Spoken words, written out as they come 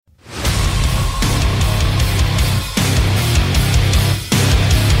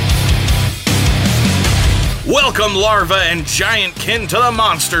Welcome, larva and giant kin, to the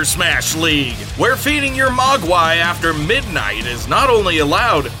Monster Smash League, where feeding your Mogwai after midnight is not only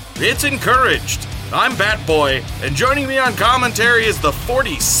allowed, it's encouraged. I'm Batboy, and joining me on commentary is the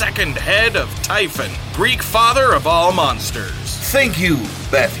 42nd head of Typhon, Greek father of all monsters. Thank you,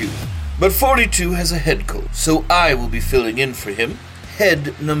 Matthew. But 42 has a head cold, so I will be filling in for him.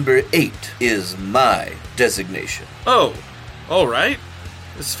 Head number 8 is my designation. Oh, all right.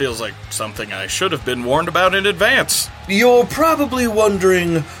 This feels like something I should have been warned about in advance. You're probably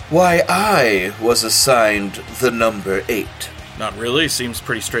wondering why I was assigned the number 8. Not really, seems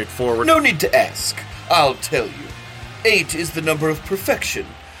pretty straightforward. No need to ask. I'll tell you. 8 is the number of perfection.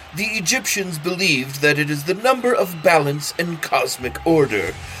 The Egyptians believed that it is the number of balance and cosmic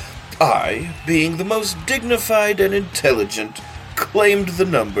order. I, being the most dignified and intelligent, claimed the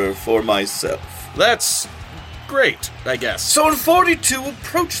number for myself. That's great, I guess. So when 42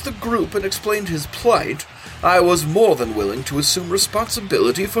 approached the group and explained his plight, I was more than willing to assume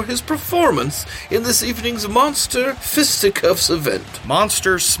responsibility for his performance in this evening's Monster Fisticuffs event.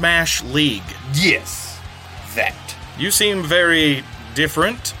 Monster Smash League. Yes, that. You seem very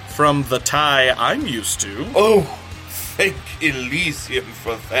different from the Ty I'm used to. Oh, thank Elysium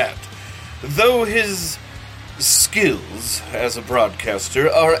for that. Though his skills as a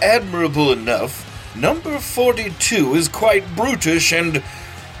broadcaster are admirable enough, number 42 is quite brutish and,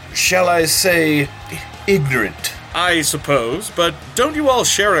 shall I say, ignorant. I suppose, but don't you all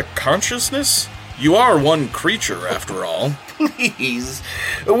share a consciousness? You are one creature, after all. Please,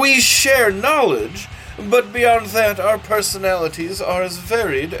 we share knowledge, but beyond that, our personalities are as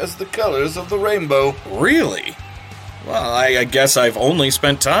varied as the colors of the rainbow. Really? Well, I guess I've only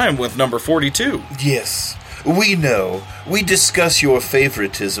spent time with number 42. Yes, we know. We discuss your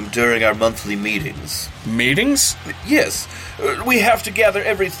favoritism during our monthly meetings. Meetings? Yes, we have to gather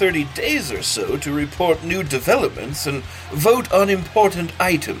every 30 days or so to report new developments and vote on important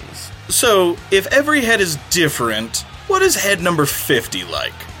items. So, if every head is different, what is head number 50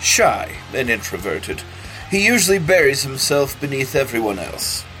 like? Shy and introverted. He usually buries himself beneath everyone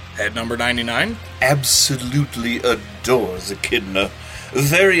else. Head number 99? Absolutely adores Echidna.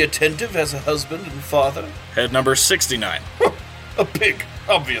 Very attentive as a husband and father. Head number 69? A pig,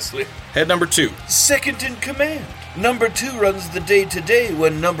 obviously. Head number 2? Second in command. Number 2 runs the day-to-day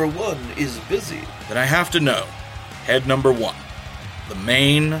when number 1 is busy. Then I have to know. Head number 1. The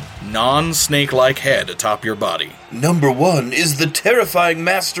main, non-snake-like head atop your body. Number 1 is the terrifying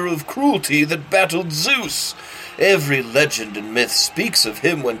master of cruelty that battled Zeus. Every legend and myth speaks of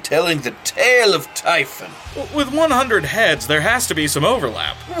him when telling the tale of Typhon. With 100 heads, there has to be some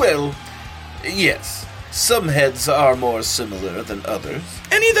overlap. Well, yes. Some heads are more similar than others.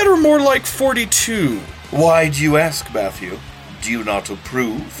 Any that are more like 42? Why do you ask, Matthew? Do you not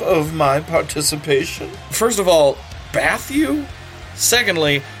approve of my participation? First of all, Matthew?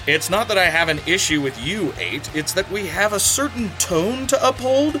 Secondly, it's not that I have an issue with you, 8. It's that we have a certain tone to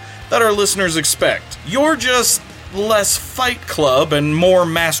uphold that our listeners expect. You're just less Fight Club and more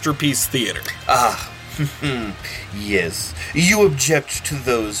Masterpiece Theater. Ah, yes. You object to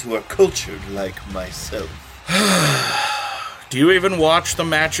those who are cultured like myself. Do you even watch the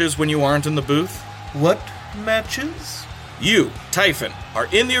matches when you aren't in the booth? What matches? You, Typhon, are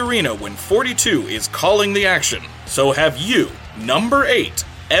in the arena when 42 is calling the action. So have you, number 8,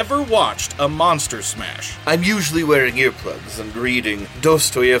 ever watched a Monster Smash? I'm usually wearing earplugs and reading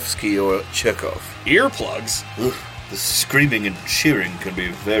Dostoevsky or Chekhov. Earplugs? Ugh, the screaming and cheering can be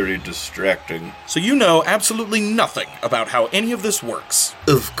very distracting. So you know absolutely nothing about how any of this works.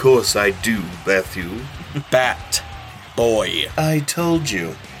 Of course I do, Matthew. Bat boy. I told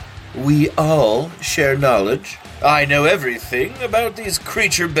you. We all share knowledge. I know everything about these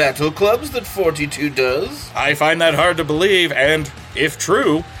creature battle clubs that 42 does. I find that hard to believe, and, if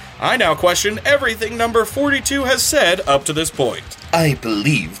true, I now question everything number 42 has said up to this point. I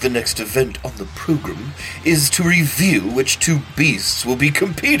believe the next event on the program is to reveal which 2 beasts will be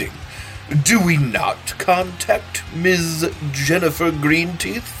competing. Do we not contact Ms. Jennifer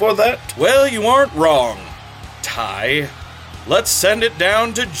Greenteeth for that? Well, you aren't wrong, Ty. Let's send it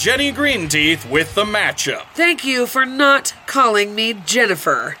down to Jenny Greenteeth with the matchup. Thank you for not calling me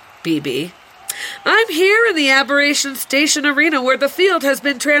Jennifer, BB. I'm here in the Aberration Station Arena where the field has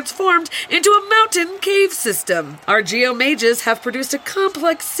been transformed into a mountain cave system. Our geomages have produced a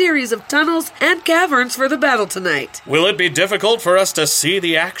complex series of tunnels and caverns for the battle tonight. Will it be difficult for us to see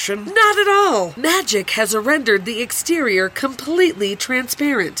the action? Not at all. Magic has rendered the exterior completely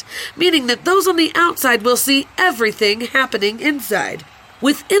transparent, meaning that those on the outside will see everything happening inside.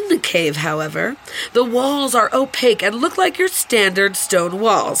 Within the cave, however, the walls are opaque and look like your standard stone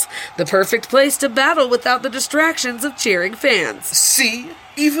walls, the perfect place to battle without the distractions of cheering fans. See?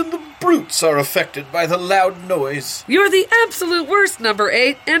 Even the brutes are affected by the loud noise. You're the absolute worst, number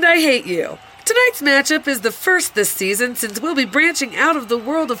 8, and I hate you. Tonight's matchup is the first this season since we'll be branching out of the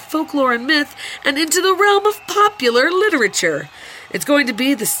world of folklore and myth and into the realm of popular literature. It's going to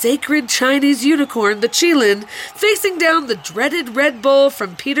be the sacred Chinese unicorn, the Qilin, facing down the dreaded Red Bull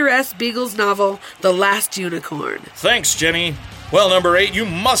from Peter S. Beagle's novel, The Last Unicorn. Thanks, Jenny. Well, number 8, you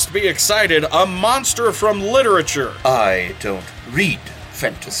must be excited. A monster from literature. I don't read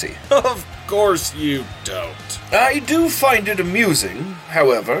fantasy. Of course you don't. I do find it amusing,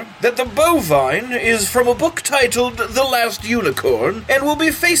 however, that the bovine is from a book titled The Last Unicorn and will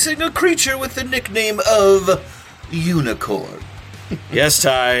be facing a creature with the nickname of Unicorn. Yes,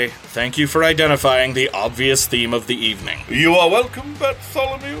 Ty. Thank you for identifying the obvious theme of the evening. You are welcome,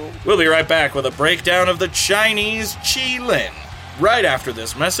 Bartholomew. We'll be right back with a breakdown of the Chinese Qilin, right after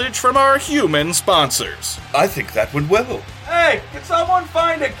this message from our human sponsors. I think that went well. Hey, can someone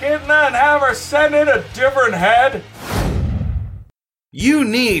find Echidna and have her send in a different head? You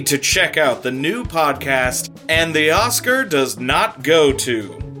need to check out the new podcast, And the Oscar Does Not Go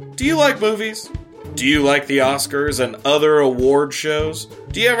To. Do you like movies? Do you like the Oscars and other award shows?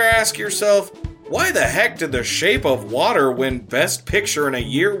 Do you ever ask yourself, why the heck did The Shape of Water win Best Picture in a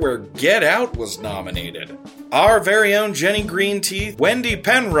year where Get Out was nominated? Our very own Jenny Greenteeth, Wendy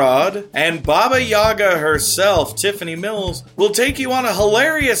Penrod, and Baba Yaga herself, Tiffany Mills, will take you on a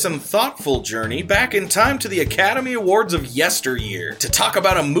hilarious and thoughtful journey back in time to the Academy Awards of yesteryear to talk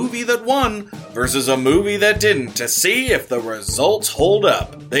about a movie that won versus a movie that didn't to see if the results hold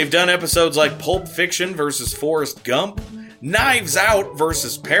up. They've done episodes like Pulp Fiction versus Forrest Gump, Knives Out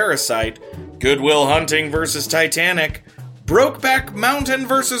versus Parasite, Good Will Hunting versus Titanic, Brokeback Mountain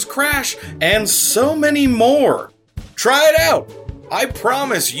vs. Crash, and so many more. Try it out. I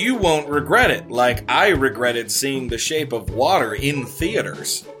promise you won't regret it, like I regretted seeing The Shape of Water in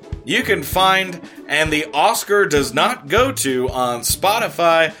theaters. You can find And the Oscar Does Not Go To on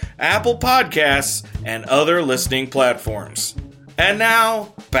Spotify, Apple Podcasts, and other listening platforms. And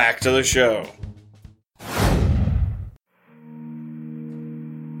now, back to the show.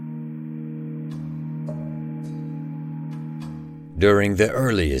 During the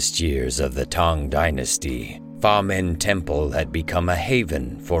earliest years of the Tang Dynasty, Famen Temple had become a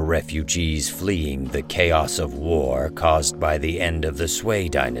haven for refugees fleeing the chaos of war caused by the end of the Sui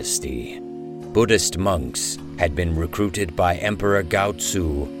Dynasty. Buddhist monks had been recruited by Emperor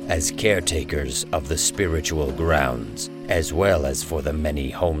Gaozu as caretakers of the spiritual grounds, as well as for the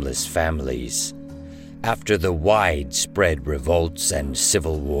many homeless families. After the widespread revolts and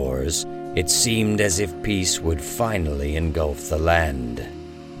civil wars, it seemed as if peace would finally engulf the land.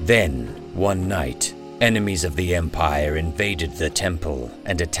 Then, one night, enemies of the empire invaded the temple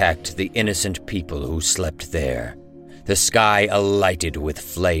and attacked the innocent people who slept there. The sky alighted with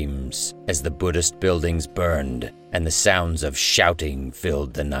flames as the Buddhist buildings burned, and the sounds of shouting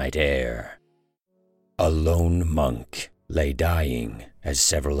filled the night air. A lone monk lay dying as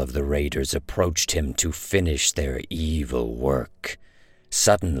several of the raiders approached him to finish their evil work.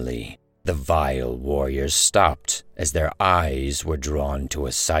 Suddenly, the vile warriors stopped as their eyes were drawn to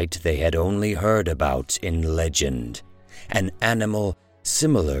a sight they had only heard about in legend, an animal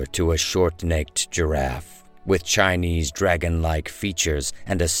similar to a short-necked giraffe, with Chinese dragon-like features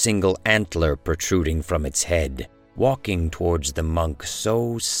and a single antler protruding from its head, walking towards the monk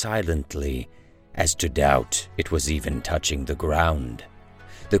so silently as to doubt it was even touching the ground.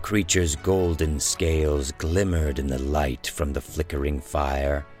 The creature's golden scales glimmered in the light from the flickering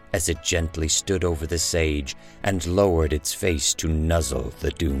fire, as it gently stood over the sage and lowered its face to nuzzle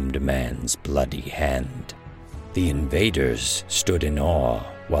the doomed man's bloody hand. The invaders stood in awe,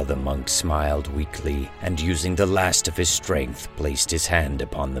 while the monk smiled weakly and, using the last of his strength, placed his hand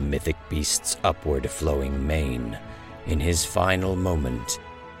upon the mythic beast's upward-flowing mane. In his final moment,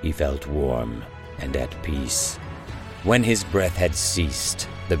 he felt warm and at peace. When his breath had ceased,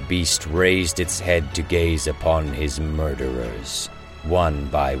 the beast raised its head to gaze upon his murderers. One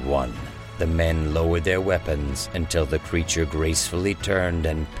by one, the men lowered their weapons until the creature gracefully turned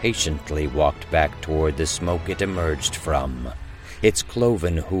and patiently walked back toward the smoke it emerged from, its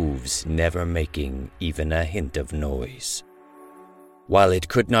cloven hooves never making even a hint of noise. While it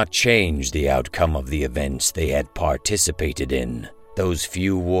could not change the outcome of the events they had participated in, those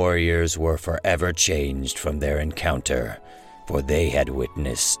few warriors were forever changed from their encounter, for they had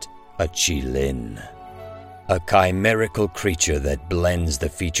witnessed a Qilin. A chimerical creature that blends the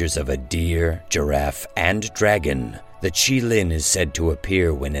features of a deer, giraffe, and dragon, The Qilin is said to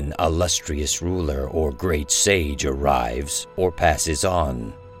appear when an illustrious ruler or great sage arrives or passes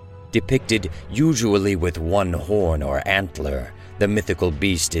on. Depicted usually with one horn or antler, the mythical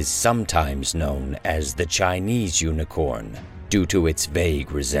beast is sometimes known as the Chinese unicorn, due to its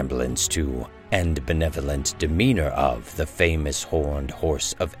vague resemblance to and benevolent demeanor of the famous horned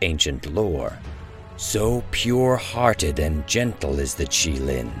horse of ancient lore. So pure-hearted and gentle is the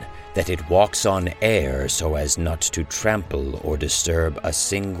Qilin that it walks on air so as not to trample or disturb a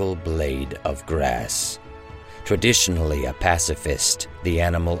single blade of grass. Traditionally a pacifist, the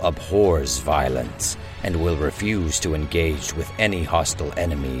animal abhors violence and will refuse to engage with any hostile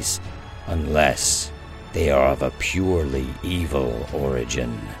enemies unless they are of a purely evil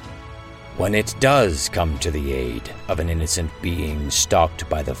origin. When it does come to the aid of an innocent being stalked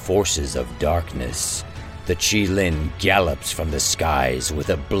by the forces of darkness, the Qilin gallops from the skies with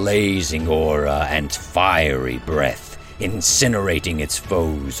a blazing aura and fiery breath, incinerating its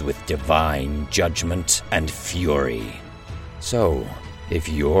foes with divine judgment and fury. So, if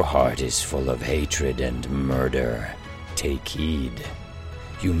your heart is full of hatred and murder, take heed.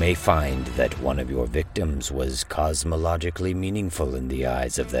 You may find that one of your victims was cosmologically meaningful in the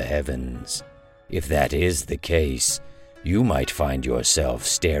eyes of the heavens. If that is the case, you might find yourself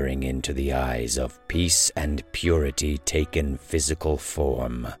staring into the eyes of peace and purity taken physical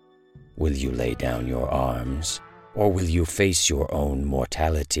form. Will you lay down your arms, or will you face your own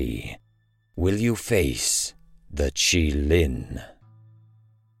mortality? Will you face the Qilin?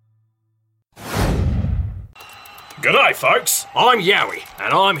 G'day folks, I'm Yowie,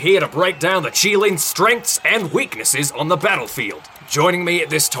 and I'm here to break down the Qilin's strengths and weaknesses on the battlefield. Joining me at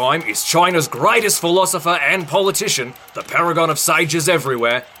this time is China's greatest philosopher and politician, the paragon of sages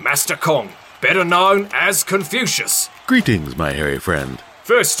everywhere, Master Kong, better known as Confucius. Greetings, my hairy friend.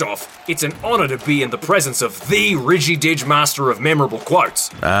 First off, it's an honor to be in the presence of the Rigididge master of memorable quotes.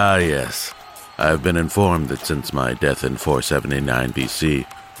 Ah, yes. I've been informed that since my death in 479 BC,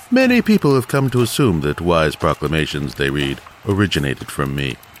 many people have come to assume that wise proclamations they read originated from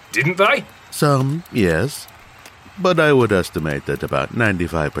me. Didn't they? Some, yes. But I would estimate that about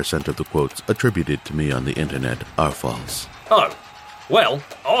 95% of the quotes attributed to me on the internet are false. Oh, well,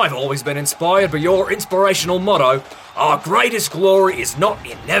 I've always been inspired by your inspirational motto, our greatest glory is not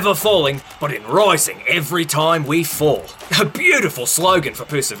in never falling, but in rising every time we fall. A beautiful slogan for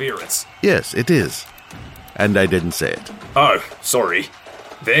perseverance. Yes, it is. And I didn't say it. Oh, sorry.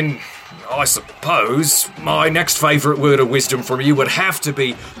 Then, I suppose, my next favourite word of wisdom from you would have to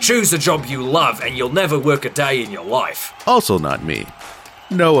be, choose a job you love and you'll never work a day in your life. Also not me.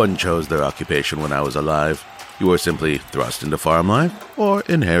 No one chose their occupation when I was alive. You were simply thrust into farm life or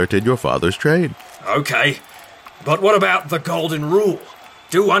inherited your father's trade. Okay, but what about the golden rule?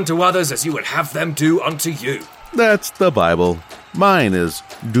 Do unto others as you would have them do unto you. That's the Bible. Mine is,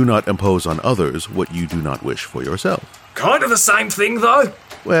 do not impose on others what you do not wish for yourself. Kind of the same thing, though.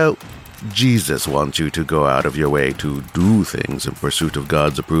 Well, Jesus wants you to go out of your way to do things in pursuit of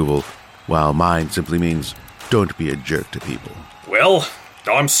God's approval, while mine simply means don't be a jerk to people. Well,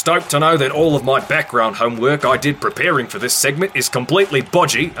 I'm stoked to know that all of my background homework I did preparing for this segment is completely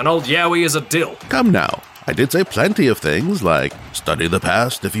bodgy and old Yowie is a dill. Come now, I did say plenty of things like study the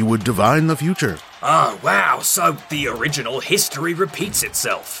past if you would divine the future. Oh, wow, so the original history repeats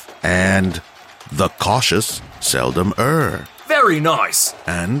itself. And the cautious seldom err. Very nice.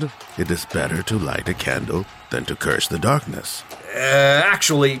 And it is better to light a candle than to curse the darkness.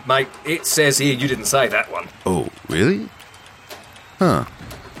 Actually, mate, it says here you didn't say that one. Oh, really? Huh.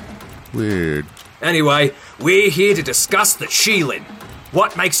 Weird. Anyway, we're here to discuss the Qilin.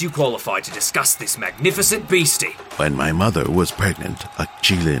 What makes you qualified to discuss this magnificent beastie? When my mother was pregnant, a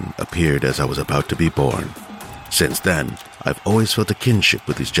Qilin appeared as I was about to be born. Since then, I've always felt a kinship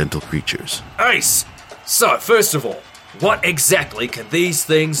with these gentle creatures. Ace! So, first of all, what exactly can these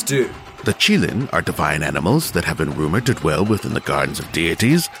things do? The Qilin are divine animals that have been rumored to dwell within the gardens of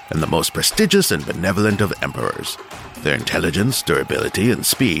deities and the most prestigious and benevolent of emperors. Their intelligence, durability, and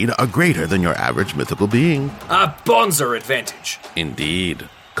speed are greater than your average mythical being. A bonzer advantage. Indeed.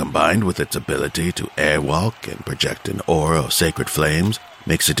 Combined with its ability to airwalk and project an aura of sacred flames,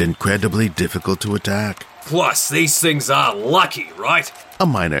 makes it incredibly difficult to attack. Plus, these things are lucky, right? A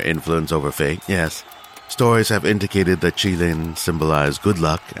minor influence over fate, yes. Stories have indicated that Qilin symbolize good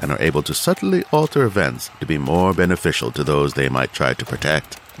luck and are able to subtly alter events to be more beneficial to those they might try to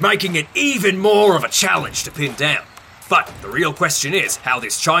protect. Making it even more of a challenge to pin down. But the real question is how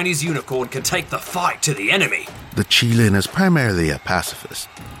this Chinese unicorn can take the fight to the enemy. The Qilin is primarily a pacifist.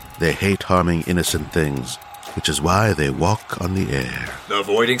 They hate harming innocent things, which is why they walk on the air.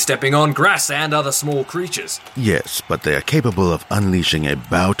 Avoiding stepping on grass and other small creatures. Yes, but they are capable of unleashing a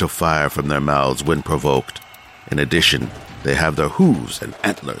bout of fire from their mouths when provoked. In addition, they have their hooves and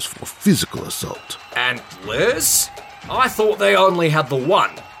antlers for physical assault. Antlers? I thought they only had the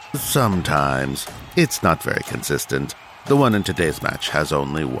one. Sometimes. It's not very consistent. The one in today's match has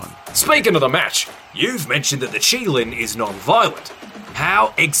only one. Speaking of the match, you've mentioned that the Qilin is non-violent.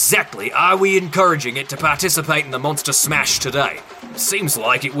 How exactly are we encouraging it to participate in the Monster Smash today? Seems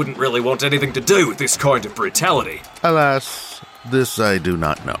like it wouldn't really want anything to do with this kind of brutality. Alas, this I do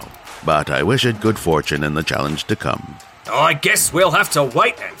not know, but I wish it good fortune in the challenge to come. I guess we'll have to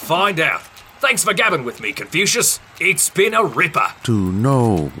wait and find out. Thanks for gabbing with me, Confucius. It's been a ripper. To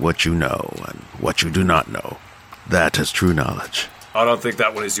know what you know and what you do not know, that is true knowledge. I don't think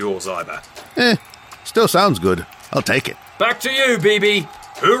that one is yours either. Still sounds good. I'll take it. Back to you, BB.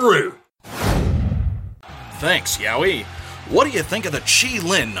 Hooroo. Thanks, Yowie. What do you think of the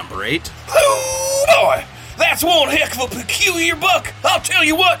Qilin, number 8? Oh, boy! That's one heck of a peculiar buck, I'll tell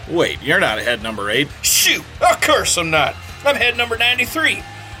you what. Wait, you're not head number 8. Shoot, of course I'm not. I'm head number 93.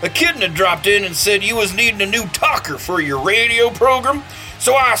 A kid had dropped in and said you was needing a new talker for your radio program,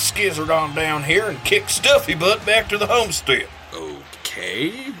 so I skizzard on down here and kicked Stuffy Butt back to the homestead.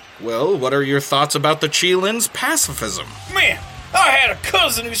 Okay. Well, what are your thoughts about the Qilin's pacifism? Man, I had a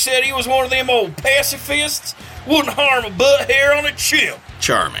cousin who said he was one of them old pacifists, wouldn't harm a butt hair on a chimp.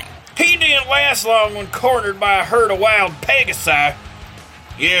 Charming. He didn't last long when cornered by a herd of wild pegasi.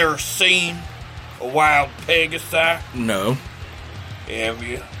 You ever seen a wild pegasi? No. Have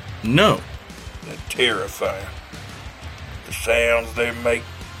you? No. They're terrifying. The sounds they make,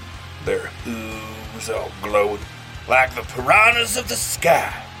 their hooves all glowing, like the piranhas of the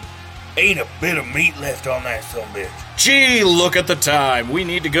sky. Ain't a bit of meat left on that sumbitch. Gee, look at the time. We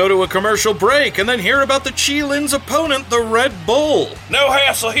need to go to a commercial break and then hear about the Qilin's opponent, the Red Bull. No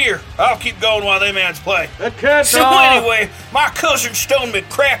hassle here. I'll keep going while they mans play. So anyway, my cousin Stone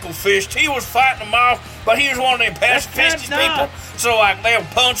McCracklefist, he was fighting them off, but he was one of them pacifist people. So like they were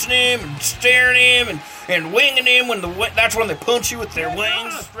punching him and staring him and winging him that's when they punch you with their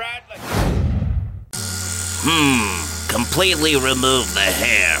wings. Right? Completely remove the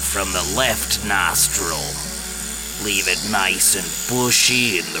hair from the left nostril. Leave it nice and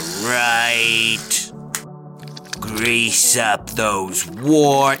bushy in the right. Grease up those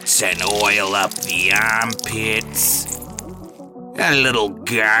warts and oil up the armpits. A little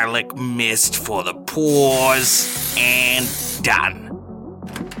garlic mist for the pores, and done.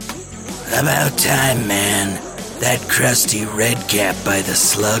 About time, man. That crusty redcap by the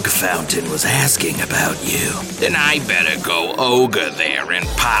slug fountain was asking about you. Then I better go ogre there and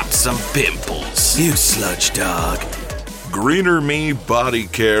pop some pimples. You sludge dog. Greener Me body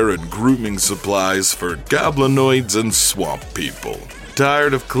care and grooming supplies for goblinoids and swamp people.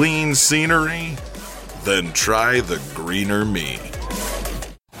 Tired of clean scenery? Then try the Greener Me.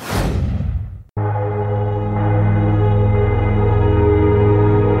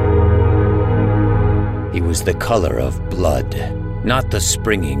 He was the color of blood, not the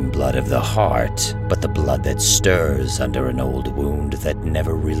springing blood of the heart, but the blood that stirs under an old wound that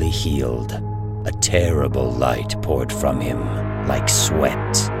never really healed. A terrible light poured from him, like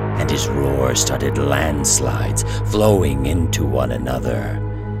sweat, and his roar started landslides, flowing into one another.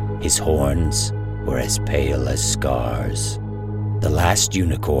 His horns were as pale as scars. The Last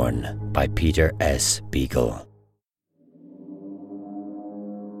Unicorn by Peter S. Beagle.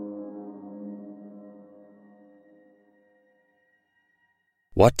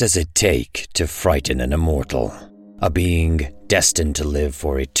 What does it take to frighten an immortal? A being destined to live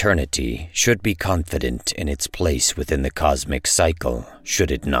for eternity should be confident in its place within the cosmic cycle,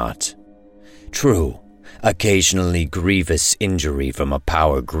 should it not? True, occasionally grievous injury from a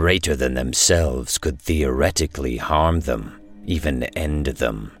power greater than themselves could theoretically harm them, even end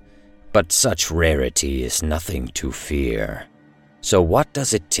them. But such rarity is nothing to fear. So what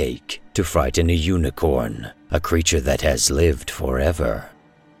does it take to frighten a unicorn, a creature that has lived forever?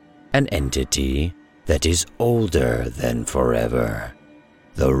 An entity that is older than forever.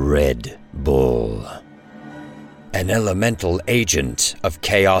 The Red Bull. An elemental agent of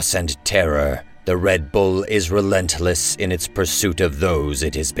chaos and terror, the Red Bull is relentless in its pursuit of those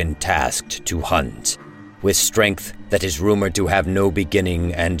it has been tasked to hunt. With strength that is rumored to have no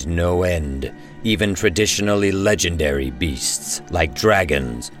beginning and no end, even traditionally legendary beasts like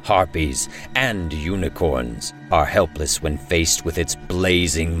dragons, harpies, and unicorns are helpless when faced with its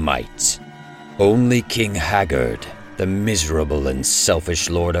blazing might. Only King Haggard, the miserable and selfish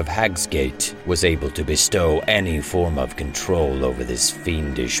Lord of Hagsgate, was able to bestow any form of control over this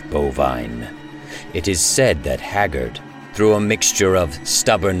fiendish bovine. It is said that Haggard, through a mixture of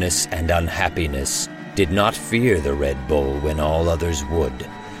stubbornness and unhappiness, did not fear the Red Bull when all others would,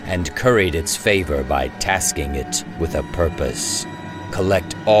 and curried its favor by tasking it with a purpose.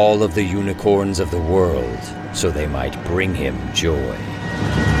 Collect all of the unicorns of the world so they might bring him joy.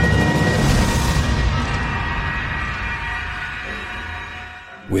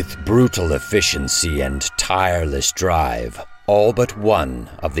 With brutal efficiency and tireless drive, all but one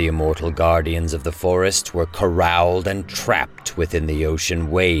of the immortal guardians of the forest were corralled and trapped within the ocean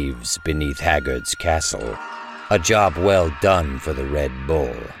waves beneath Haggard's castle. A job well done for the Red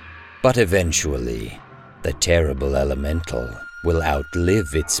Bull. But eventually, the terrible elemental will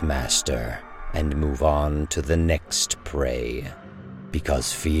outlive its master and move on to the next prey,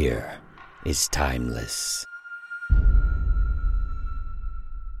 because fear is timeless.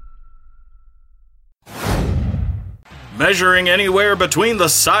 Measuring anywhere between the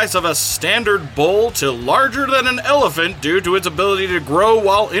size of a standard bull to larger than an elephant due to its ability to grow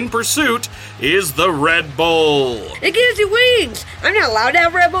while in pursuit is the Red Bull. It gives you wings. I'm not allowed to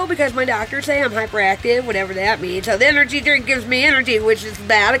have Red Bull because my doctors say I'm hyperactive, whatever that means. So the energy drink gives me energy, which is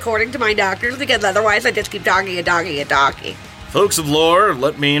bad according to my doctors, because otherwise I just keep talking and talking and talking. Folks of lore,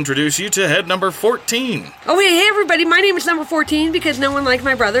 let me introduce you to head number 14. Oh, hey everybody, my name is number 14 because no one likes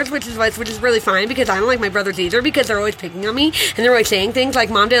my brothers, which is really fine because I don't like my brothers either because they're always picking on me and they're always saying things like,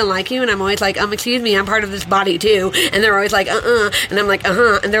 Mom didn't like you, and I'm always like, excuse me, I'm part of this body too. And they're always like, and I'm like,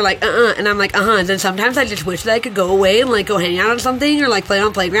 and they're like, and I'm like, and then sometimes I just wish that I could go away and like go hang out on something or like play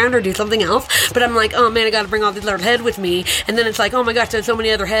on a playground or do something else. But I'm like, oh man, I gotta bring all these little heads with me. And then it's like, oh my gosh, there's so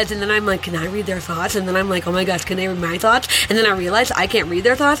many other heads. And then I'm like, can I read their thoughts? And then I'm like, oh my gosh, can they read my thoughts? And then I realize I can't read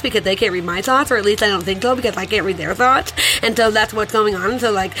their thoughts because they can't read my thoughts, or at least I don't think so because I can't read their thoughts. And so that's what's going on.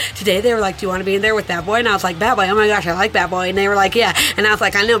 So like today they were like, do you want to be in there with Bad Boy? And I was like, Bad Boy, oh my gosh, I like Bad Boy. And they were like, yeah. And I was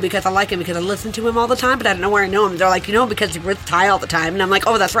like, I know because I like him because I listen to him all the time, but I don't know where I know him. They're like, you know, because you're with Ty all the time. And I'm like,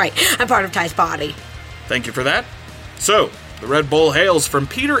 oh, that's right, I'm part of Ty's body. Thank you for that. So, the Red Bull hails from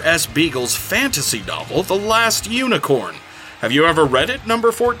Peter S. Beagle's fantasy novel, The Last Unicorn. Have you ever read it,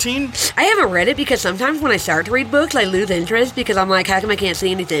 number 14? I haven't read it because sometimes when I start to read books, I lose interest because I'm like, how come I can't see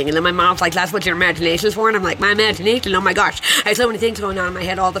anything? And then my mom's like, that's what your imagination's for. And I'm like, my imagination? Oh my gosh. I have so many things going on in my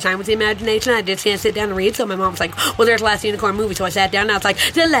head all the time with the imagination. I just can't sit down and read. So my mom's like, well, there's the Last Unicorn movie. So I sat down and I was like,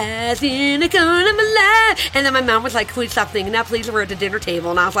 the last unicorn of my life. And then my mom was like, please stop thinking that. Please, we're at the dinner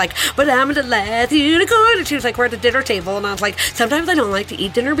table. And I was like, but I'm the last unicorn. And she was like, we're at the dinner table. And I was like, sometimes I don't like to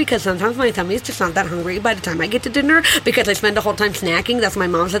eat dinner because sometimes my tummy is just not that hungry by the time I get to dinner because I spend the whole time snacking. That's what my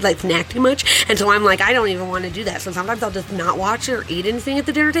mom says, I snack too much. And so I'm like, I don't even want to do that. So sometimes I'll just not watch or eat anything at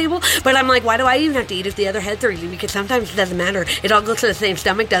the dinner table. But I'm like, why do I even have to eat if the other heads are eating? Because sometimes it doesn't matter. It all goes to the same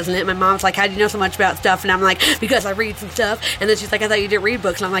stomach, doesn't it? My mom's like, how do you know so much about stuff? And I'm like, because I read some stuff. And then she's like, I thought you didn't read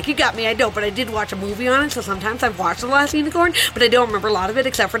books. And I'm like, you got me, I don't. But I did watch a movie on it. So sometimes I've watched The Last Unicorn, but I don't remember a lot of it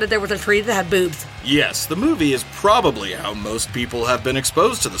except for that there was a tree that had boobs. Yes, the movie is probably how most people have been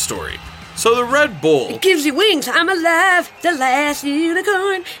exposed to the story. So the Red Bull... It gives you wings. I'm alive. The last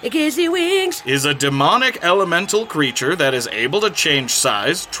unicorn. It gives you wings. ...is a demonic elemental creature that is able to change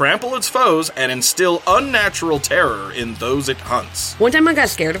size, trample its foes, and instill unnatural terror in those it hunts. One time I got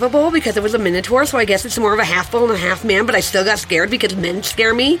scared of a bull because it was a minotaur, so I guess it's more of a half bull and a half man, but I still got scared because men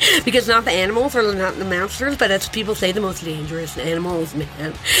scare me. Because not the animals or not the monsters, but as people say, the most dangerous animal is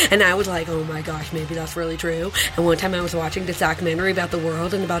man. And I was like, oh my gosh, maybe that's really true. And one time I was watching this documentary about the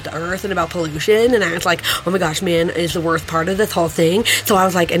world and about the earth and about pollution, and I was like, oh my gosh, man is the worst part of this whole thing. So I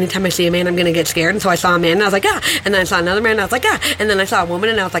was like, anytime I see a man, I'm gonna get scared. And so I saw a man and I was like, ah. And then I saw another man and I was like, ah. And then I saw a woman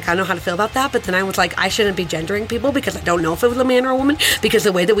and I was like, I don't know how to feel about that. But then I was like, I shouldn't be gendering people because I don't know if it was a man or a woman, because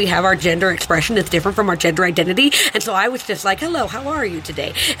the way that we have our gender expression is different from our gender identity. And so I was just like, hello, how are you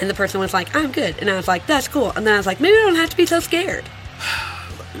today? And the person was like, I'm good. And I was like, that's cool. And then I was like, maybe I don't have to be so scared.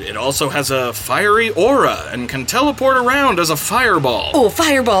 It also has a fiery aura and can teleport around as a fireball. Oh,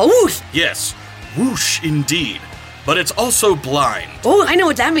 fireball, whoosh! Yes, whoosh indeed. But it's also blind. Oh, I know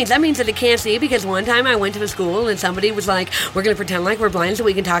what that means. That means that it can't see, because one time I went to a school and somebody was like, we're going to pretend like we're blind so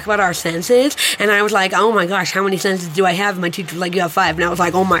we can talk about our senses. And I was like, oh my gosh, how many senses do I have? And my teacher was like, you have 5. And I was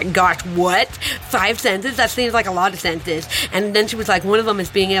like, oh my gosh, what? 5 senses? That seems like a lot of senses. And then she was like, one of them is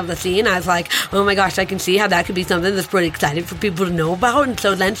being able to see. And I was like, oh my gosh, I can see how that could be something that's pretty exciting for people to know about. And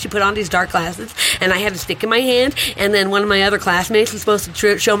so then she put on these dark glasses and I had a stick in my hand. And then one of my other classmates was supposed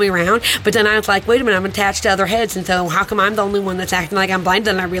to show me around. But then I was like, wait a minute, I'm attached to other heads. And so so how come I'm the only one that's acting like I'm blind?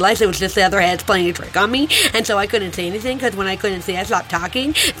 Then I realized it was just the other heads playing a trick on me, and so I couldn't say anything, because when I couldn't see, I stopped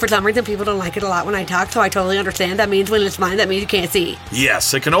talking. For some reason, people don't like it a lot when I talk, so I totally understand. That means when it's blind, that means you can't see.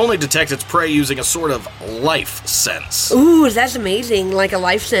 Yes, it can only detect its prey using a sort of life sense. Ooh, that's amazing. Like a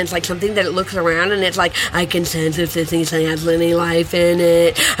life sense, like something that it looks around and it's like, I can sense if this thing has any life in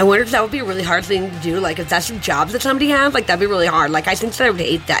it. I wonder if that would be a really hard thing to do. Like, if that's a job that somebody has, like, that'd be really hard. Like, I think that I would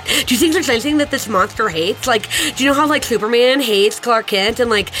hate that. Do you think there's anything that this monster hates? Like, do you know how, like, Superman hates Clark Kent, and,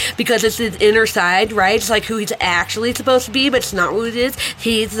 like, because it's his inner side, right? It's like who he's actually supposed to be, but it's not who it is.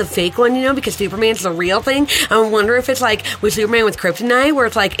 He's the fake one, you know, because Superman's the real thing. I wonder if it's like with Superman with kryptonite, where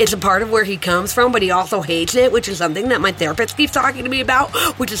it's like, it's a part of where he comes from, but he also hates it, which is something that my therapist keeps talking to me about,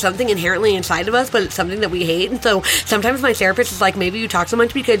 which is something inherently inside of us, but it's something that we hate. And so sometimes my therapist is like, maybe you talk so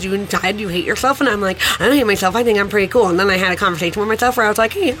much because you inside you hate yourself. And I'm like, I don't hate myself. I think I'm pretty cool. And then I had a conversation with myself where I was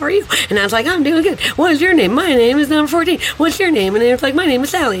like, hey, how are you? And I was like, I'm doing good. What is your name? My name is number 14. What's your name? And then it's like, my name is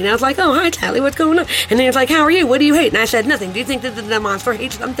Sally. And I was like, oh, hi, Sally. What's going on? And then it's like, how are you? What do you hate? And I said, nothing. Do you think that the monster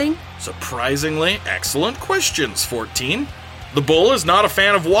hates something? Surprisingly excellent questions, 14. The bull is not a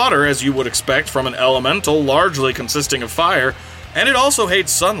fan of water, as you would expect from an elemental largely consisting of fire, and it also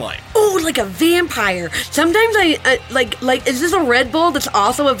hates sunlight. Oh, like a vampire. Sometimes like, is this a Red Bull that's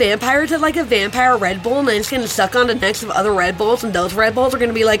also a vampire? Is it like a vampire Red Bull, and then it's going to suck on the necks of other Red Bulls, and those Red Bulls are going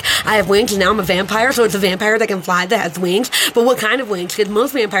to be like, I have wings, and now I'm a vampire, so it's a vampire that can fly, that has wings. But what kind of wings? Because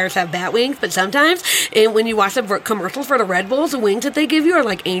most vampires have bat wings, but sometimes, and when you watch the commercials for the Red Bulls, the wings that they give you are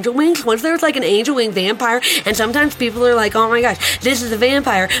like angel wings. Once there's like an angel wing vampire, and sometimes people are like, oh my gosh, this is a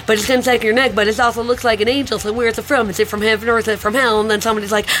vampire, but it's going to suck your neck, but it also looks like an angel, so where's it from? Is it from heaven or is it from hell? And then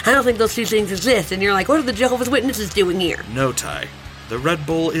somebody's like, I don't think those two things exist. And you're like, what are the Jehovah's Witnesses doing here? No, Ty. The Red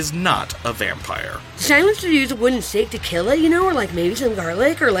Bull is not a vampire. Silence to use a wooden stake to kill it, you know, or like maybe some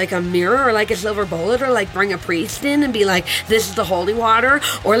garlic, or like a mirror, or like a silver bullet, or like bring a priest in and be like, this is the holy water,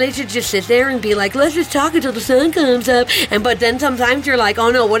 or they should just sit there and be like, let's just talk until the sun comes up. But then sometimes you're like, oh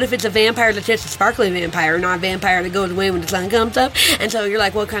no, what if it's a vampire that's just a sparkly vampire, not a vampire that goes away when the sun comes up? And so you're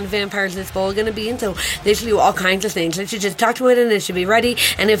like, what kind of vampire is this bowl gonna be? And so they should do all kinds of things. They should just talk to it, and it should be ready.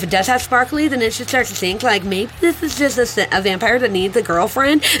 And if it does have sparkly, then it should start to think like, maybe this is just a vampire that needs a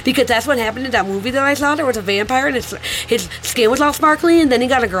girlfriend, because that's what happened in that movie that I saw. There was a vampire, and his skin was all sparkly, and then he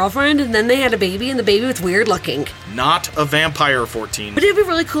got a girlfriend, and then they had a baby, and the baby was weird looking. Not a vampire, 14. But it'd be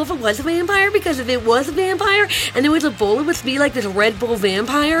really cool if it was a vampire, because if it was a vampire and there was a bull, it would be like this Red Bull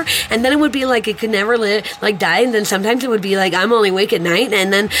vampire, and then it would be like it could never die, and then sometimes it would be like, I'm only awake at night,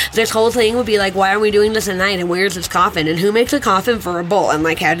 and then this whole thing would be like, why are we doing this at night, and where's this coffin, and who makes a coffin for a bull, and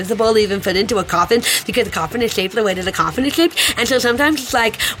like, how does the bull even fit into a coffin, because the coffin is shaped the way that the coffin is shaped. And so sometimes it's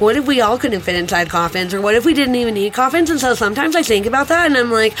like, what if we all couldn't fit inside coffins, or what if we didn't even need coffins? And so sometimes I think about that, and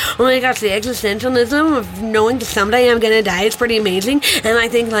I'm like, oh my gosh, the existentialism of knowing that someday I'm gonna die is pretty amazing. And I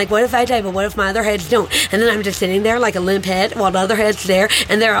think like, what if I die, but what if my other heads don't? And then I'm just sitting there like a limp head while the other head's there,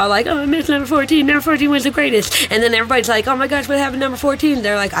 and they're all like, oh, I miss number 14, number 14 was the greatest. And then everybody's like, oh my gosh, what happened to number 14?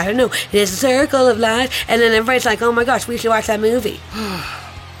 They're like, I don't know, it is a circle of life. And then everybody's like, oh my gosh, we should watch that movie.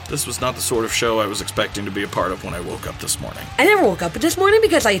 This was not the sort of show I was expecting to be a part of when I woke up this morning. I never woke up this morning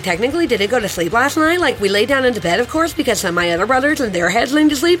because I technically didn't go to sleep last night. Like, we laid down into bed, of course, because some of my other brothers and their heads laid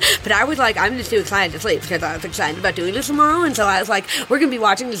to sleep. But I was like, I'm just too excited to sleep because I was excited about doing this tomorrow. And so I was like, we're going to be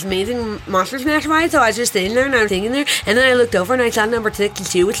watching this amazing Monster Smash ride. So I was just sitting there and I was thinking there. And then I looked over and I saw number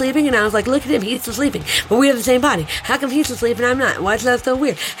 62 was sleeping. And I was like, look at him, he's still sleeping. But we have the same body. How come he's still sleeping and I'm not? Why is that so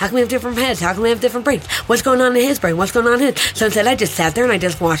weird? How come we have different heads? How come we have different brains? What's going on in his brain? What's going on in his? So instead I just sat there and I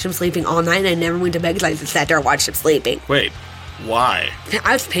just watched him sleeping all night. And I never went to bed because I just sat there and watched him sleeping. Wait, why?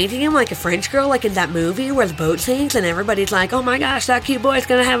 I was painting him like a French girl, like in that movie where the boat sinks, and everybody's like, oh my gosh, that cute boy's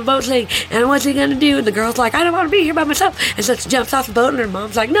gonna have a boat sink, and what's he gonna do? And the girl's like, I don't want to be here by myself. And so she jumps off the boat, and her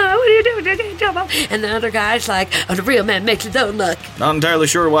mom's like, no, what are you doing? You can't jump off. And the other guy's like, oh, the real man makes his own luck. Not entirely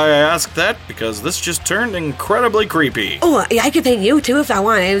sure why I asked that, because this just turned incredibly creepy. Oh, I could paint you too if I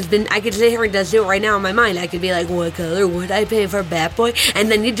want. I could sit here and just do it right now in my mind. I could be like, what color would I paint for Bat Boy?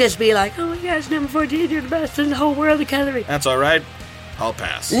 And then you'd just be like, oh my gosh, number 14, you're the best in the whole world of coloring. That's all right. I'll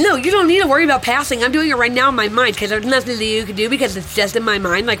pass. No, you don't need to worry about passing. I'm doing it right now in my mind because there's nothing that you can do because it's just in my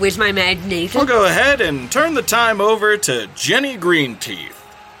mind. Like, where's my imagination? I'll go ahead and turn the time over to Jenny Greenteeth.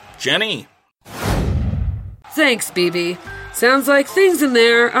 Jenny? Thanks, BB. Sounds like things in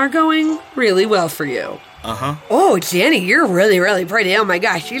there are going really well for you. Uh-huh. Oh, Jenny, you're really, really pretty. Oh my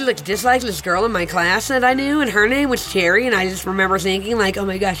gosh, you look just like this girl in my class that I knew, and her name was Cherry, and I just remember thinking, like, oh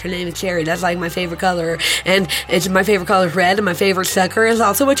my gosh, her name is Cherry. That's like my favorite color. And it's my favorite color is red, and my favorite sucker is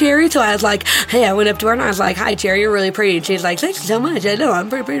also a cherry. So I was like, hey, I went up to her and I was like, hi, Cherry, you're really pretty. And she's like, thanks so much. I know, I'm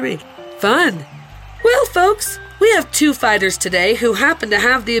pretty. Fun. Well, folks, We have 2 fighters today who happen to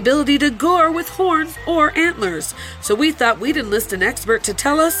have the ability to gore with horns or antlers, so we thought we'd enlist an expert to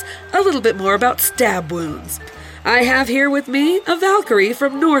tell us a little bit more about stab wounds. I have here with me a Valkyrie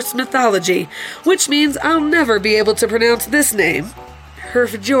from Norse mythology, which means I'll never be able to pronounce this name.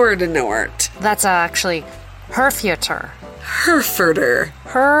 Herfjordanort. That's actually Herfjutur. Herfurter.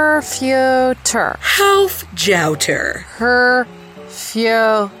 Herfjutur. Halfjouter.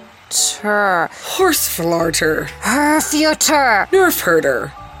 Herfjutur. Horseflarter. Herfjutur.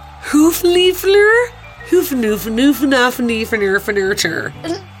 Nerfherder. Hoofleafler. Hoofnoof-noof-nof-neef-nerf-nurture.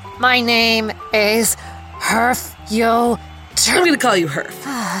 My name is Herfjutur. I'm gonna call you Herf.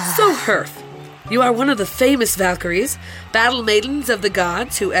 So, Herf, you are one of the famous Valkyries, battle maidens of the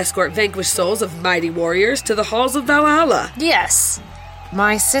gods who escort vanquished souls of mighty warriors to the halls of Valhalla. Yes.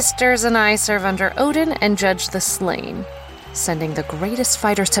 My sisters and I serve under Odin and judge the slain, sending the greatest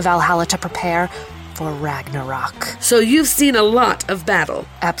fighters to Valhalla to prepare for Ragnarok. So you've seen a lot of battle.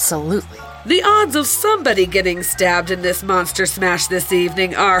 Absolutely. The odds of somebody getting stabbed in this monster smash this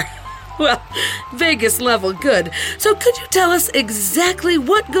evening are, well, Vegas level good. So could you tell us exactly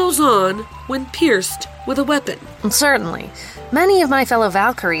what goes on when pierced with a weapon? Certainly. Many of my fellow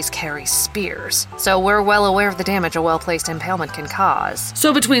Valkyries carry spears, so we're well aware of the damage a well-placed impalement can cause.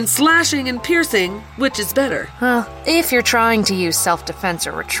 So between slashing and piercing, which is better? Well, if you're trying to use self-defense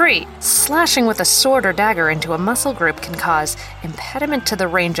or retreat, slashing with a sword or dagger into a muscle group can cause impediment to the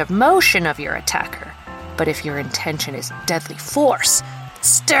range of motion of your attacker. But if your intention is deadly force,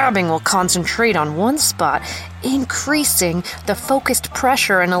 stabbing will concentrate on one spot, increasing the focused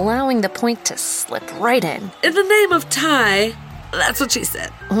pressure and allowing the point to slip right in. In the name of Ty, that's what she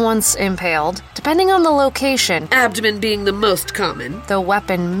said. Once impaled, depending on the location, Abdomen being the most common, the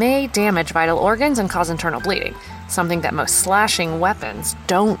weapon may damage vital organs and cause internal bleeding, something that most slashing weapons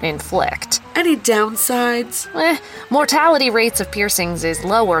don't inflict. Any downsides? Mortality rates of piercings is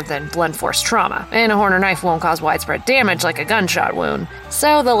lower than blunt force trauma, and a horn or knife won't cause widespread damage like a gunshot wound,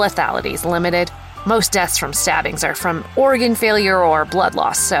 so the lethality is limited. Most deaths from stabbings are from organ failure or blood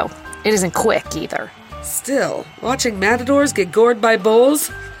loss, so it isn't quick either. Still, watching matadors get gored by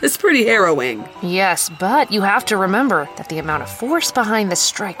bulls is pretty harrowing. Yes, but you have to remember that the amount of force behind the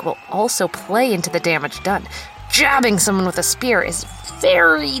strike will also play into the damage done. Jabbing someone with a spear is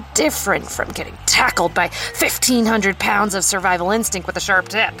very different from getting tackled by 1,500 pounds of survival instinct with a sharp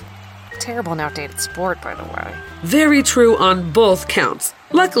tip. Terrible and outdated sport, by the way. Very true on both counts.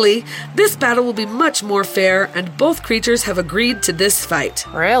 Luckily, this battle will be much more fair, and both creatures have agreed to this fight.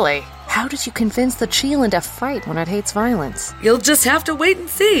 Really? How did you convince the Cheelan to fight when it hates violence? You'll just have to wait and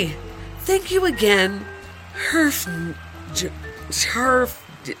see. Thank you again,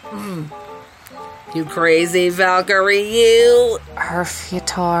 You crazy Valkyrie, you.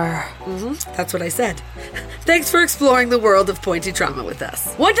 Herfjutur. That's what I said. Thanks for exploring the world of pointy trauma with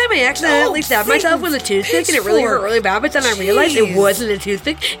us. One time I accidentally stabbed myself with a toothpick and it really hurt really bad, but then I realized it wasn't a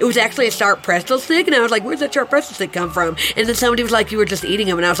toothpick. It was actually a sharp pretzel stick, and I was like, where'd that sharp pretzel stick come from? And then somebody was like, you were just eating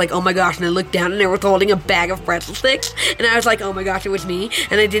them, and I was like, oh my gosh, and I looked down and they were holding a bag of pretzel sticks, and I was like, oh my gosh, it was me,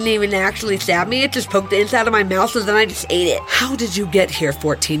 and I didn't even actually stab me, it just poked the inside of my mouth, so then I just ate it. How did you get here,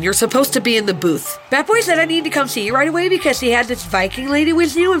 14? You're supposed to be in the booth. Batboy said I need to come see you right away because he had this Viking lady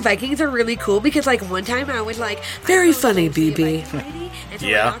with you, and Vikings are really cool because, like, one time I was like, very funny, BB.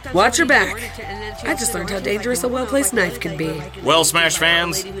 Yeah. Watch your back. I just learned how dangerous a well-placed knife can be. Well, Smash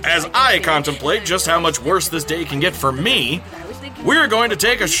fans, as I contemplate just how much worse this day can get for me, we're going to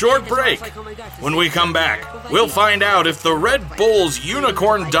take a short break. When we come back, we'll find out if the Red Bull's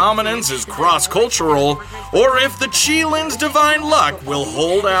unicorn dominance is cross-cultural, or if the Cheelan's divine luck will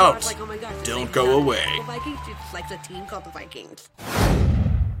hold out. Don't go away.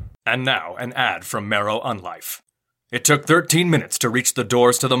 And now, an ad from Marrow Unlife. It took 13 minutes to reach the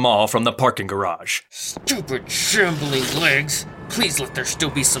doors to the mall from the parking garage. Stupid shambling legs. Please let there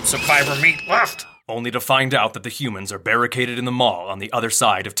still be some survivor meat left. Only to find out that the humans are barricaded in the mall on the other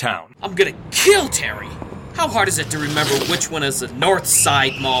side of town. I'm gonna kill Terry. How hard is it to remember which one is the north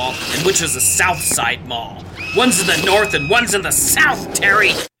side mall and which is the south side mall? One's in the north and one's in the south,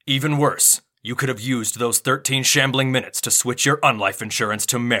 Terry. Even worse, you could have used those 13 shambling minutes to switch your Unlife insurance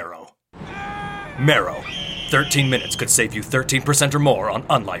to Marrow. Marrow. 13 minutes could save you 13% or more on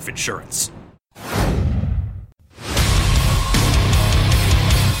Unlife insurance.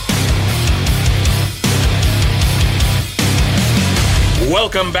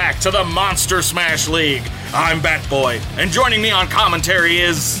 Welcome back to the Monster Smash League. I'm Batboy, and joining me on commentary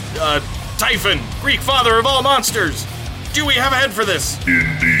is, Typhon, Greek father of all monsters. Do we have a head for this?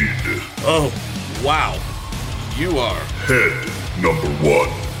 Indeed. Oh, wow. You are Head number 1.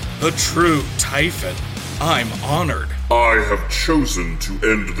 a true Typhon. I'm honored. I have chosen to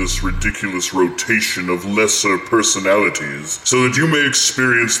end this ridiculous rotation of lesser personalities so that you may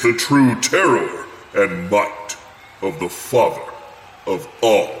experience the true terror and might of the father of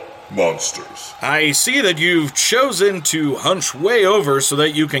all monsters. I see that you've chosen to hunch way over so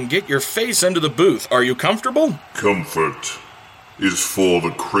that you can get your face into the booth. Are you comfortable? Comfort is for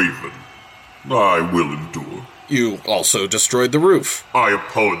the craven. I will endure. You also destroyed the roof. I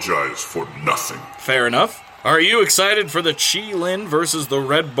apologize for nothing. Fair enough. Are you excited for the Qilin versus the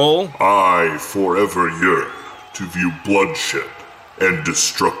Red Bull? I forever yearn to view bloodshed and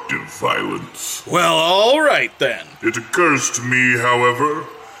destructive violence. Well, all right then. It occurs to me, however,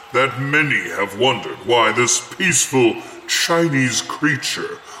 that many have wondered why this peaceful Chinese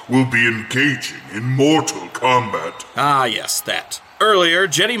creature will be engaging in mortal combat. Ah, yes, that. Earlier,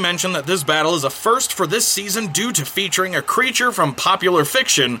 Jenny mentioned that this battle is a first for this season due to featuring a creature from popular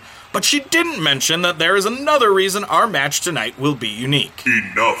fiction, but she didn't mention that there is another reason our match tonight will be unique.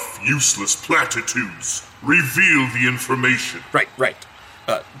 Enough useless platitudes. Reveal the information. Right.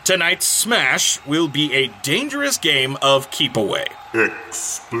 Tonight's smash will be a dangerous game of keep away.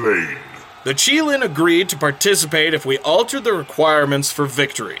 Explain. The Qilin agreed to participate if we altered the requirements for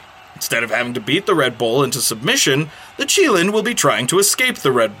victory. Instead of having to beat the Red Bull into submission, the Qilin will be trying to escape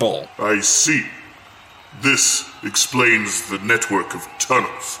the Red Bull. I see. This explains the network of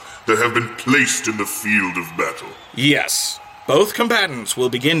tunnels that have been placed in the field of battle. Yes. Both combatants will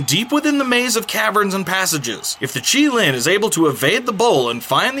begin deep within the maze of caverns and passages. If the Qilin is able to evade the bull and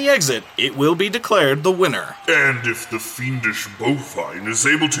find the exit, it will be declared the winner. And if the fiendish bovine is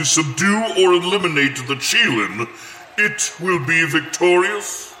able to subdue or eliminate the Qilin, it will be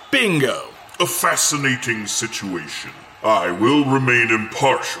victorious? Bingo. A fascinating situation. I will remain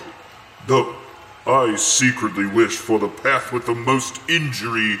impartial, though I secretly wish for the path with the most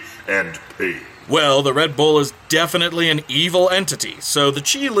injury and pain. Well, the Red Bull is definitely an evil entity, so the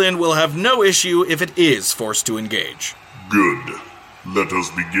Qilin will have no issue if it is forced to engage. Good. Let us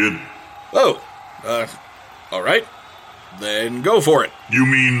begin. All right. Then go for it. You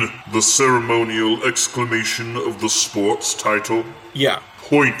mean the ceremonial exclamation of the sports title? Yeah.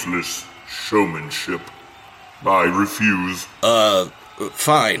 Pointless showmanship. I refuse.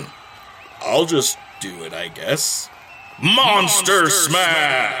 Fine. I'll just do it, I guess. Monster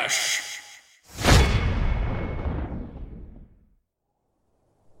Smash!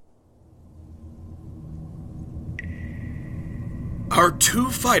 Our two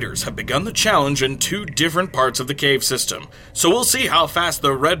fighters have begun the challenge in two different parts of the cave system, so we'll see how fast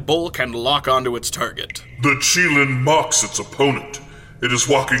the Red Bull can lock onto its target. The Qilin mocks its opponent. It is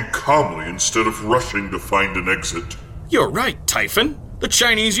walking calmly instead of rushing to find an exit. You're right, Typhon. The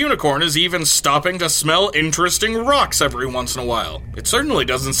Chinese unicorn is even stopping to smell interesting rocks every once in a while. It certainly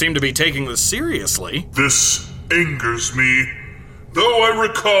doesn't seem to be taking this seriously. This angers me, though I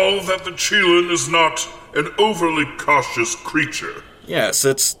recall that the Qilin is not an overly cautious creature. Yes,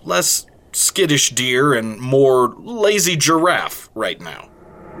 it's less skittish deer and more lazy giraffe right now.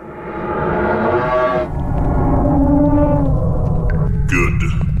 Good.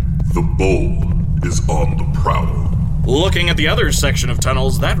 The bull is on the prowl. Looking at the other section of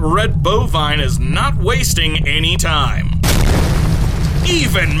tunnels, that red bovine is not wasting any time.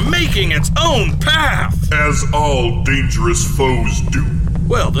 Even making its own path! As all dangerous foes do.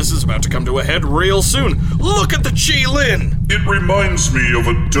 Well, this is about to come to a head real soon. Look at the Qilin! It reminds me of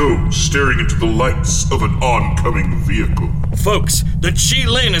a doe staring into the lights of an oncoming vehicle. Folks, the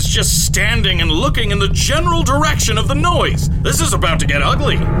Qilin is just standing and looking in the general direction of the noise. This is about to get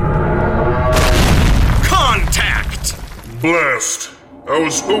ugly. Contact! Blast! I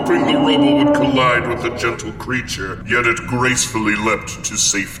was hoping the rubble would collide with the gentle creature, yet it gracefully leapt to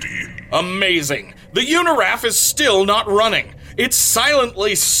safety. Amazing. The Uniraff is still not running. It's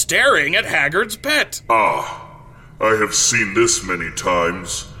silently staring at Haggard's pet. Ah, I have seen this many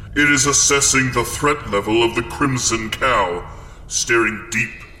times. It is assessing the threat level of the Crimson Cow, staring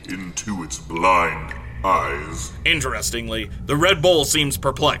deep into its blind eyes. Interestingly, the Red Bull seems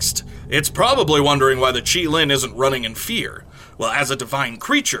perplexed. It's probably wondering why the Qilin isn't running in fear. Well, as a divine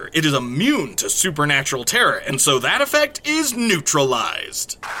creature, it is immune to supernatural terror, and so that effect is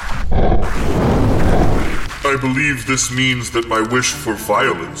neutralized. I believe this means that my wish for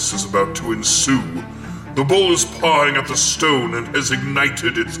violence is about to ensue. The bull is pawing at the stone and has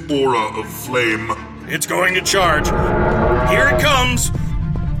ignited its aura of flame. It's going to charge. Here it comes.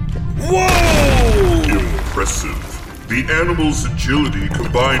 Whoa! Impressive. The animal's agility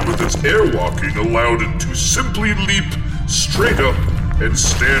combined with its airwalking allowed it to simply leap straight up and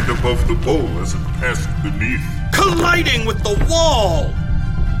stand above the bull as it passed beneath. Colliding with the wall!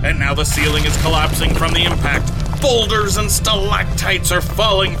 And now the ceiling is collapsing from the impact. Boulders and stalactites are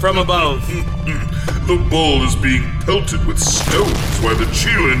falling from above. The bull is being pelted with stones while the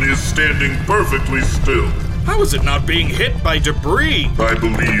Qilin is standing perfectly still. How is it not being hit by debris? I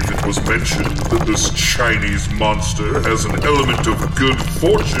believe it was mentioned that this Chinese monster has an element of good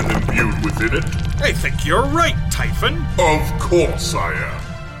fortune imbued within it. I think you're right, Typhon. Of course I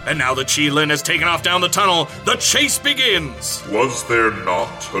am. And now the Qilin has taken off down the tunnel. The chase begins. Was there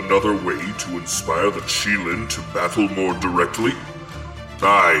not another way to inspire the Qilin to battle more directly?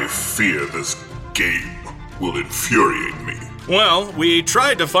 I fear this game will infuriate me. Well, we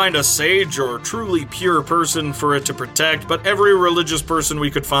tried to find a sage or truly pure person for it to protect, but every religious person we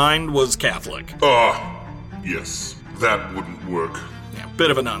could find was Catholic. Yes, that wouldn't work. Yeah,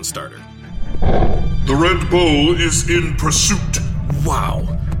 bit of a non-starter. The Red Bull is in pursuit.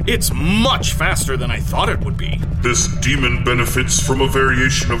 Wow, it's much faster than I thought it would be. This demon benefits from a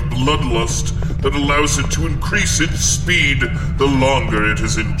variation of bloodlust that allows it to increase its speed the longer it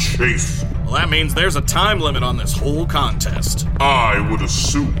is in chase. Well, that means there's a time limit on this whole contest. I would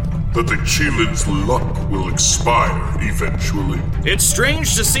assume that the Qilin's luck will expire eventually. It's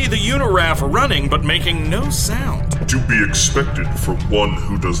strange to see the Uniraph running but making no sound. To be expected from one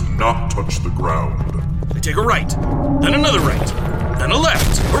who does not touch the ground. They take a right, then another right, then a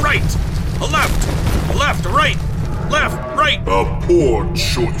left, a right, a left, a left, a right, left, right. A poor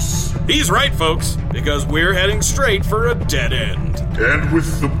choice. He's right, folks, because we're heading straight for a dead end. And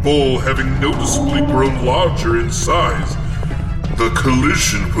with the bull having noticeably grown larger in size, the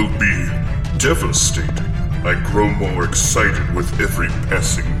collision will be devastating. I grow more excited with every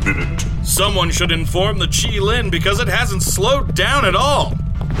passing minute. Someone should inform the Qilin because it hasn't slowed down at all.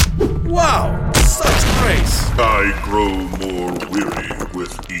 Wow, such grace. I grow more weary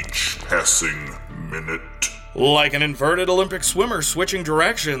with each passing minute. Like an inverted Olympic swimmer switching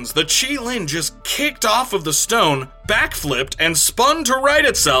directions, the Qilin just kicked off of the stone, backflipped, and spun to right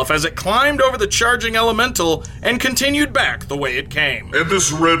itself as it climbed over the charging elemental and continued back the way it came. And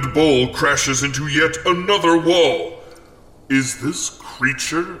this Red Bull crashes into yet another wall. Is this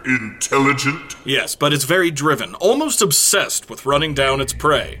creature intelligent? Yes, but it's very driven, almost obsessed with running down its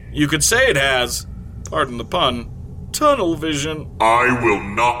prey. You could say it has, pardon the pun, tunnel vision. I will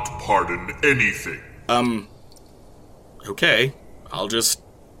not pardon anything. Okay, I'll just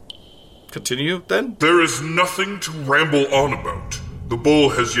continue then? There is nothing to ramble on about. The bull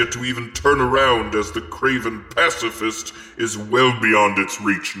has yet to even turn around as the craven pacifist is well beyond its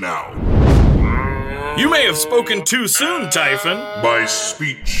reach now. You may have spoken too soon, Typhon. My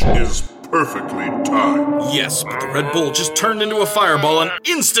speech is perfectly timed. Yes, but the Red Bull just turned into a fireball and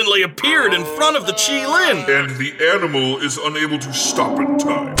instantly appeared in front of the Qilin. And the animal is unable to stop in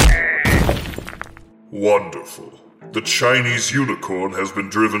time. Wonderful. The Chinese unicorn has been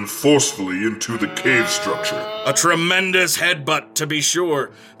driven forcefully into the cave structure. A tremendous headbutt, to be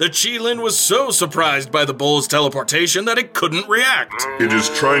sure. The Qilin was so surprised by the bull's teleportation that it couldn't react. It is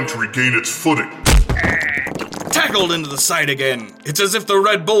trying to regain its footing. Tackled into the side again. It's as if the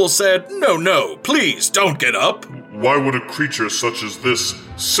Red Bull said, no, please, don't get up. Why would a creature such as this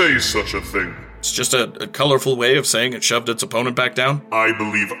say such a thing? It's just a colorful way of saying it shoved its opponent back down. I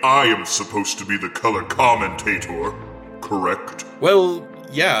believe I am supposed to be the color commentator, correct? Well,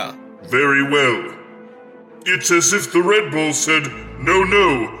 yeah. Very well. It's as if the Red Bull said,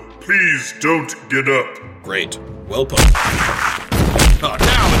 no, please don't get up. Great. Well put. Oh,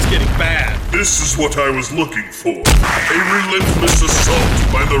 now it's getting bad. This is what I was looking for. A relentless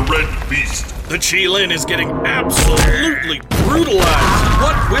assault by the Red Beast. The Qilin is getting absolutely brutalized.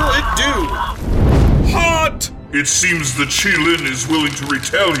 What will it do? Hot! It seems the Qilin is willing to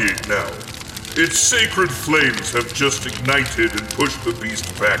retaliate now. Its sacred flames have just ignited and pushed the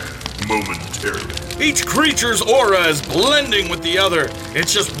beast back momentarily. Each creature's aura is blending with the other.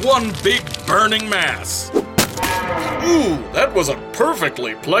 It's just one big burning mass. Ooh, that was a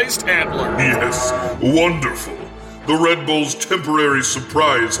perfectly placed antler. Yes, wonderful. The Red Bull's temporary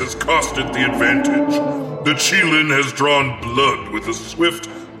surprise has cost it the advantage. The Qilin has drawn blood with a swift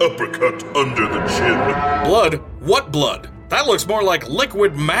uppercut under the chin. Blood? What blood? That looks more like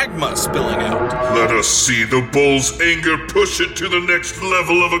liquid magma spilling out. Let us see the bull's anger push it to the next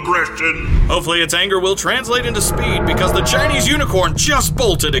level of aggression. Hopefully its anger will translate into speed because the Chinese unicorn just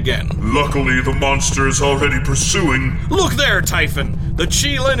bolted again. Luckily, the monster is already pursuing. Look there, Typhon. The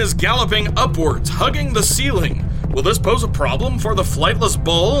Qilin is galloping upwards, hugging the ceiling. Will this pose a problem for the flightless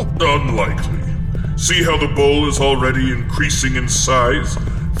bull? Unlikely. See how the bull is already increasing in size,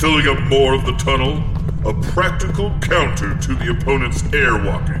 filling up more of the tunnel? A practical counter to the opponent's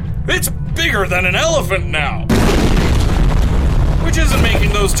airwalking. It's bigger than an elephant now! Which isn't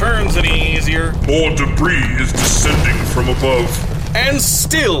making the those turns any easier. More debris is descending from above. And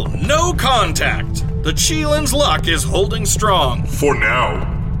still no contact. The Cheelin's luck is holding strong. For now,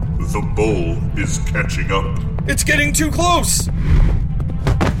 the bull is catching up. It's getting too close.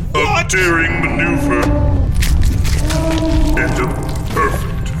 A daring maneuver. And a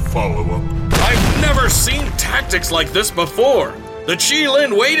perfect follow-up. I've never seen tactics like this before. The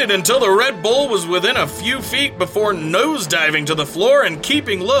Cheelin waited until the Red Bull was within a few feet before nosediving to the floor and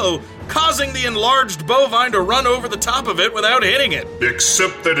keeping low, causing the enlarged bovine to run over the top of it without hitting it.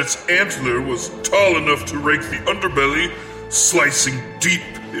 Except that its antler was tall enough to rake the underbelly, slicing deep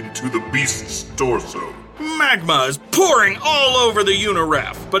into the beast's torso. Magma is pouring all over the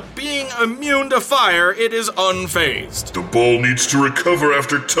Uniref, but being immune to fire, it is unfazed. The bull needs to recover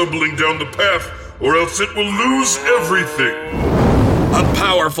after tumbling down the path, or else it will lose everything. A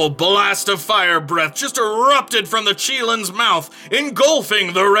powerful blast of fire breath just erupted from the Cheelin's mouth,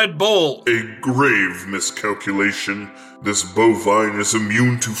 engulfing the Red Bull. A grave miscalculation. This bovine is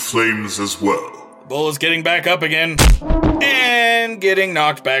immune to flames as well. Bull is getting back up again, and getting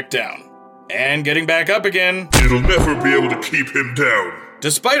knocked back down, and getting back up again. It'll never be able to keep him down.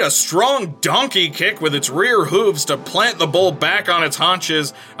 Despite a strong donkey kick with its rear hooves to plant the bull back on its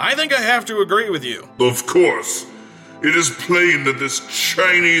haunches, I think I have to agree with you. Of course. It is plain that this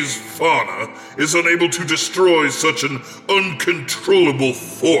Chinese fauna is unable to destroy such an uncontrollable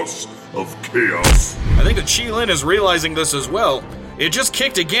force of chaos. I think the Cheelin is realizing this as well. It just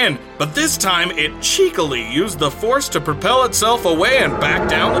kicked again, but this time it cheekily used the force to propel itself away and back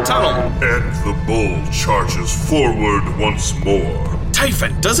down the tunnel. And the bull charges forward once more.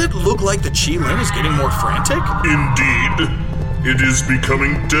 Typhon, does it look like the Cheelin is getting more frantic? Indeed. It is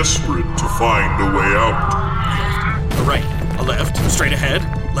becoming desperate to find a way out. A right, a left, straight ahead,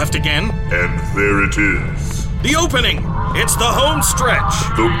 left again. And there it is. The opening! It's the home stretch!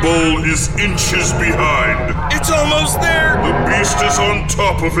 The bull is inches behind. It's almost there! The beast is on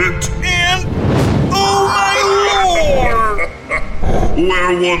top of it. And... oh my lord!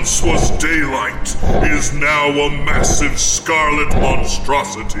 Where once was daylight is now a massive scarlet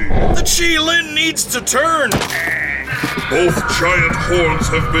monstrosity. The Cheelin needs to turn! Both giant horns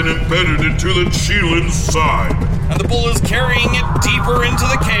have been embedded into the Cheelin's side. And the bull is carrying it deeper into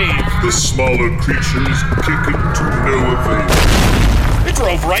the cave. The smaller creatures kick it to no avail. It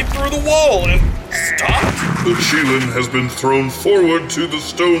drove right through the wall and stopped. The Cheelin has been thrown forward to the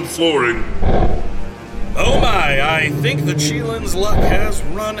stone flooring. Oh my, I think the Cheelin's luck has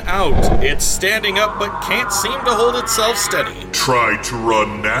run out. It's standing up but can't seem to hold itself steady. Try to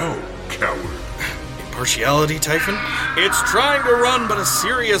run now, coward. Impartiality, Typhon? It's trying to run, but a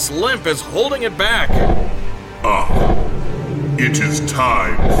serious limp is holding it back. It is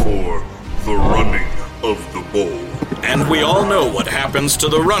time for the running of the bull. And we all know what happens to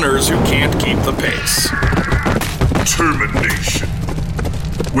the runners who can't keep the pace. Termination.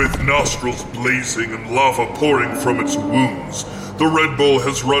 With nostrils blazing and lava pouring from its wounds, the Red Bull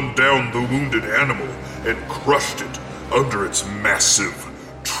has run down the wounded animal and crushed it under its massive,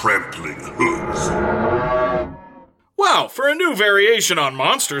 trampling hooves. Wow, for a new variation on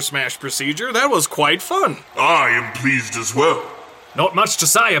Monster Smash procedure, that was quite fun. I am pleased as well. Not much to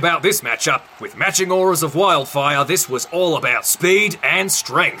say about this matchup. With matching auras of wildfire, this was all about speed and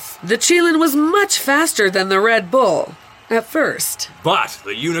strength. The Cheelin was much faster than the Red Bull, at first. But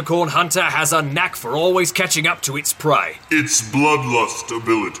the Unicorn Hunter has a knack for always catching up to its prey. Its bloodlust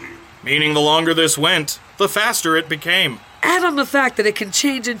ability. Meaning the longer this went, the faster it became. Add on the fact that it can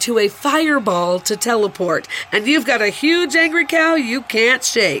change into a fireball to teleport, and you've got a huge angry cow you can't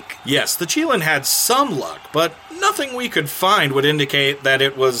shake. Yes, the Cheelin had some luck, but nothing we could find would indicate that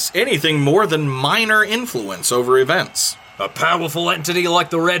it was anything more than minor influence over events. A powerful entity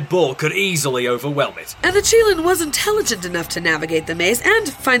like the Red Bull could easily overwhelm it. And the Cheelin was intelligent enough to navigate the maze and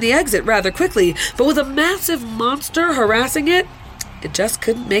find the exit rather quickly, but with a massive monster harassing it, it just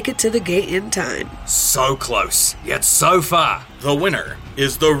couldn't make it to the gate in time. So close, yet so far. The winner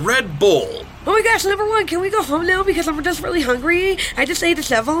is the Red Bull. Oh my gosh, number one, can we go home now because I'm just really hungry? I just ate a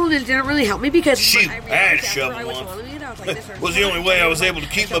shovel and it didn't really help me because... Shoot, I had a shovel once. Was the only way I was able to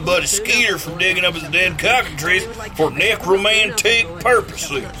keep my buddy Skeeter from digging up his dead cockatrice for necromantic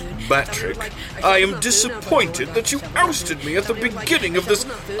purposes. Batrick, I am disappointed that you ousted me at the beginning of this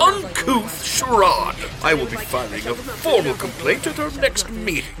uncouth charade. I will be filing a formal complaint at our next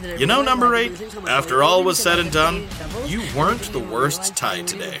meeting. You know, number 8, after all was said and done, you weren't the worst tie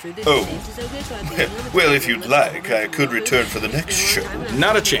today. Oh. Well, if you'd like, I could return for the next show.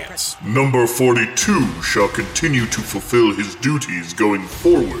 Not a chance. Number 42 shall continue to fulfill his duties going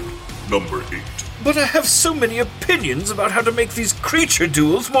forward, number 8. but I have so many opinions about how to make these creature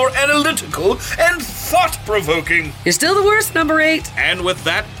duels more analytical and thought-provoking. You're still the worst, number 8. And with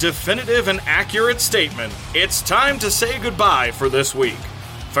that definitive and accurate statement, it's time to say goodbye for this week.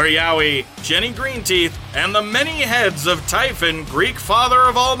 For Yowie, Jenny Greenteeth, and the many heads of Typhon, Greek father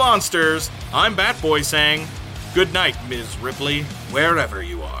of all monsters, I'm Batboy saying, good night, Ms. Ripley, wherever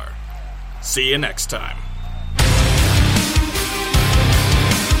you are. See you next time.